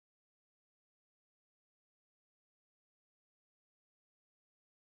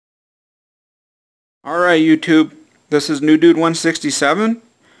Alright YouTube, this is New Dude 167,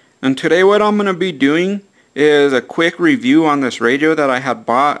 and today what I'm going to be doing is a quick review on this radio that I had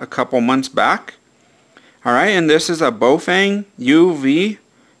bought a couple months back. Alright, and this is a Baofeng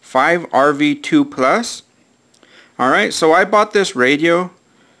uv-5rv2 Plus. Alright, so I bought this radio,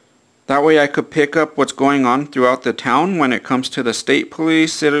 that way I could pick up what's going on throughout the town when it comes to the state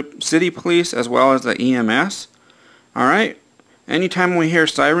police, city police, as well as the EMS. Alright. Anytime we hear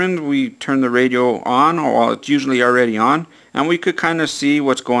sirens, we turn the radio on, or well, it's usually already on, and we could kind of see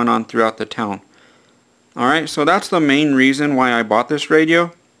what's going on throughout the town. Alright, so that's the main reason why I bought this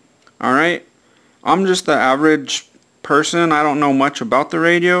radio. Alright, I'm just the average person. I don't know much about the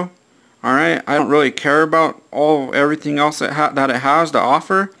radio. Alright, I don't really care about everything else that it has to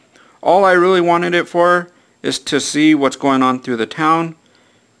offer. All I really wanted it for is to see what's going on through the town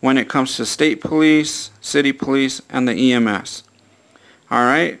when it comes to state police, city police, and the EMS.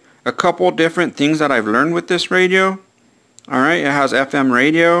 Alright, a couple different things that I've learned with this radio. Alright, it has FM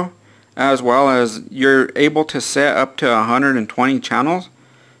radio, as well as you're able to set up to 120 channels.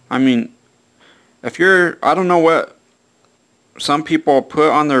 I mean, I don't know what some people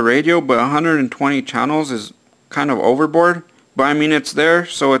put on their radio, but 120 channels is kind of overboard. But I mean, it's there,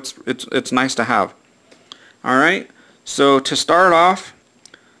 so it's nice to have. Alright, so to start off,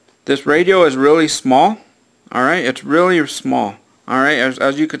 this radio is really small. Alright, it's really small. Alright,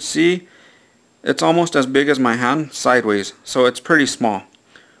 as you could see, it's almost as big as my hand sideways, so it's pretty small,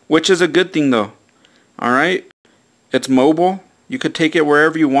 which is a good thing though. Alright, it's mobile. You could take it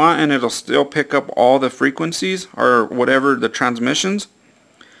wherever you want and it'll still pick up all the frequencies or whatever the transmissions.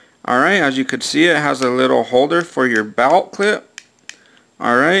 Alright, as you could see, it has a little holder for your belt clip.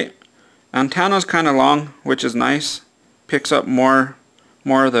 Alright, antenna's kind of long, which is nice. Picks up more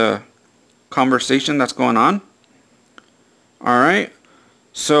of the conversation that's going on. Alright,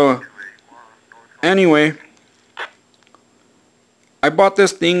 so anyway, I bought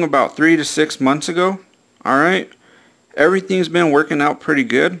this thing about 3 to 6 months ago. Alright, everything's been working out pretty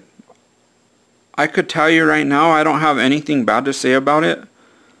good. I could tell you right now, I don't have anything bad to say about it.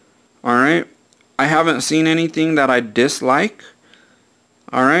 Alright, I haven't seen anything that I dislike.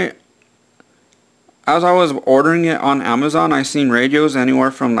 Alright, as I was ordering it on Amazon, I seen radios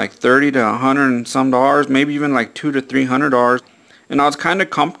anywhere from like $30 to $100 and some dollars, maybe even like $200 to $300, and I was kind of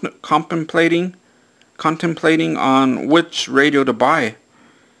contemplating on which radio to buy.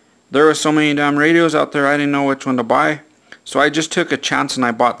 There were so many damn radios out there, I didn't know which one to buy, so I just took a chance and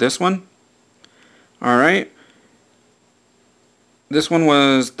I bought this one. Alright, this one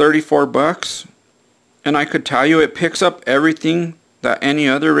was 34 bucks, and I could tell you it picks up everything that any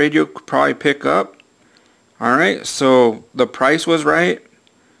other radio could probably pick up. Alright, so the price was right.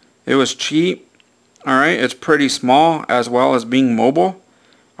 It was cheap. Alright, it's pretty small as well as being mobile.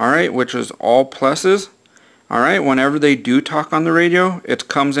 Alright, which is all pluses. Alright, whenever they do talk on the radio, it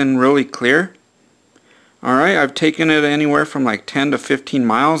comes in really clear. Alright, I've taken it anywhere from like 10 to 15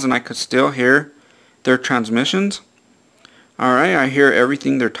 miles and I could still hear their transmissions. Alright, I hear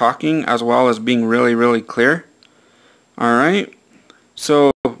everything they're talking as well as being really clear. Alright,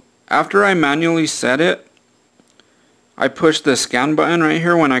 so after I manually set it, I pushed the scan button right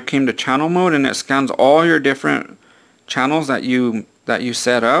here when I came to channel mode, and it scans all your different channels that you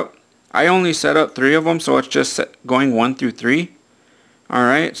set up. I only set up 3 of them, so it's just going 1 through 3.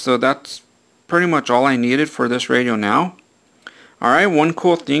 Alright, so that's pretty much all I needed for this radio now. Alright, one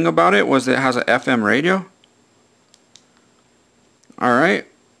cool thing about it was it has an FM radio. Alright,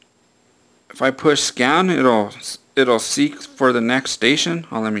 if I push scan, it'll seek for the next station.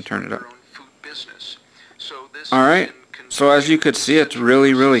 Oh, let me turn it up. Alright, so as you could see, it's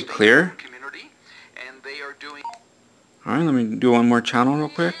really clear. Alright, let me do one more channel real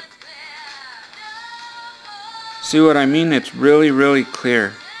quick. See what I mean? It's really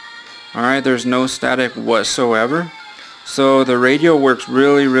clear. Alright, there's no static whatsoever. So the radio works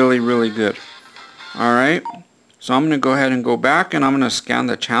really good. Alright, so I'm going to go ahead and go back and I'm going to scan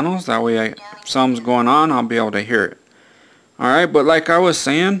the channels. That way if something's going on, I'll be able to hear it. Alright, but like I was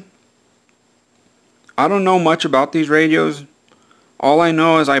saying, I don't know much about these radios. All I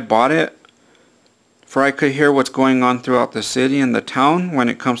know is I bought it for I could hear what's going on throughout the city and the town when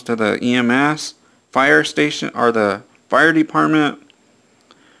it comes to the EMS, fire station, or the fire department,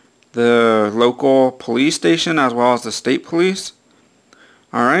 the local police station, as well as the state police.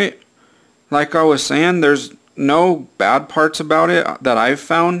 Alright, like I was saying, there's no bad parts about it that I've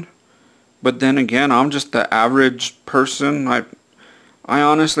found, but then again, I'm just the average person. I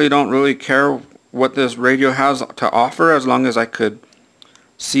honestly don't really care what this radio has to offer as long as I could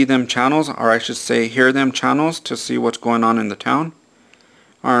see them channels, or I should say hear them channels to see what's going on in the town.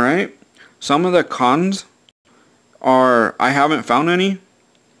 Alright, Some of the cons are I haven't found any.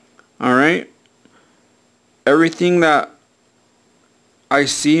 Alright. Everything that I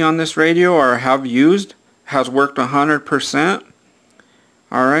see on this radio or have used has worked 100%.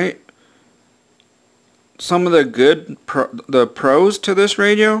 Alright. Some of the pros to this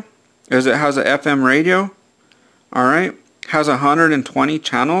radio is it has a FM radio. Alright. Has 120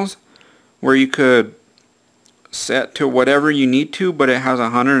 channels where you could set to whatever you need to, but it has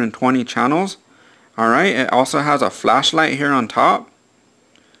 120 channels. Alright. It also has a flashlight here on top.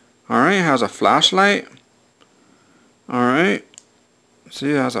 Alright. It has a flashlight. Alright.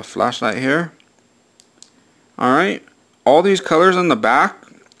 See, it has a flashlight here. Alright. All these colors on the back,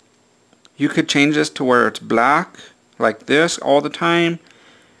 you could change this to where it's black, like this, all the time.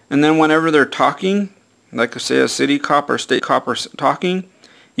 And then whenever they're talking, like say a city cop or state cop are talking,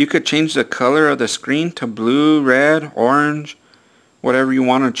 you could change the color of the screen to blue, red, orange, whatever you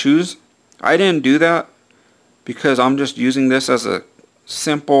want to choose. I didn't do that because I'm just using this as a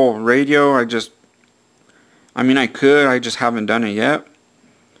simple radio. I could, I just haven't done it yet.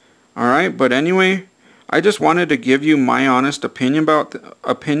 Alright, but anyway, I just wanted to give you my honest opinion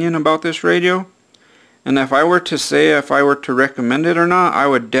about this radio. And if I were to recommend it or not, I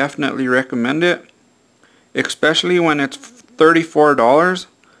would definitely recommend it. Especially when it's $34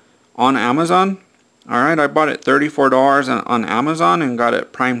 on Amazon. Alright, I bought it $34 on Amazon and got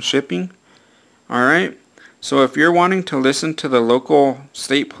it prime shipping. Alright, so if you're wanting to listen to the local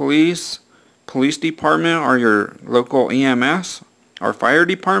state police department, or your local EMS or fire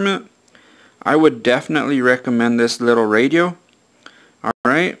department, I would definitely recommend this little radio.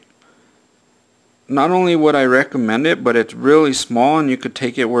 Alright. Not only would I recommend it, but it's really small and you could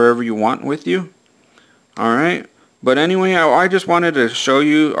take it wherever you want with you. Alright. But anyway, I just wanted to show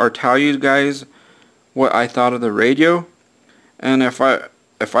you or tell you guys what I thought of the radio. And if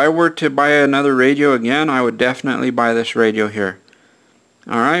I were to buy another radio again, I would definitely buy this radio here.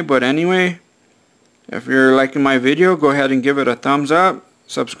 Alright, but anyway, if you're liking my video, go ahead and give it a thumbs up.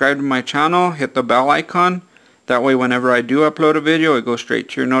 Subscribe to my channel, hit the bell icon. That way whenever I do upload a video, it goes straight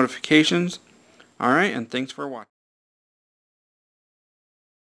to your notifications. Alright, and thanks for watching.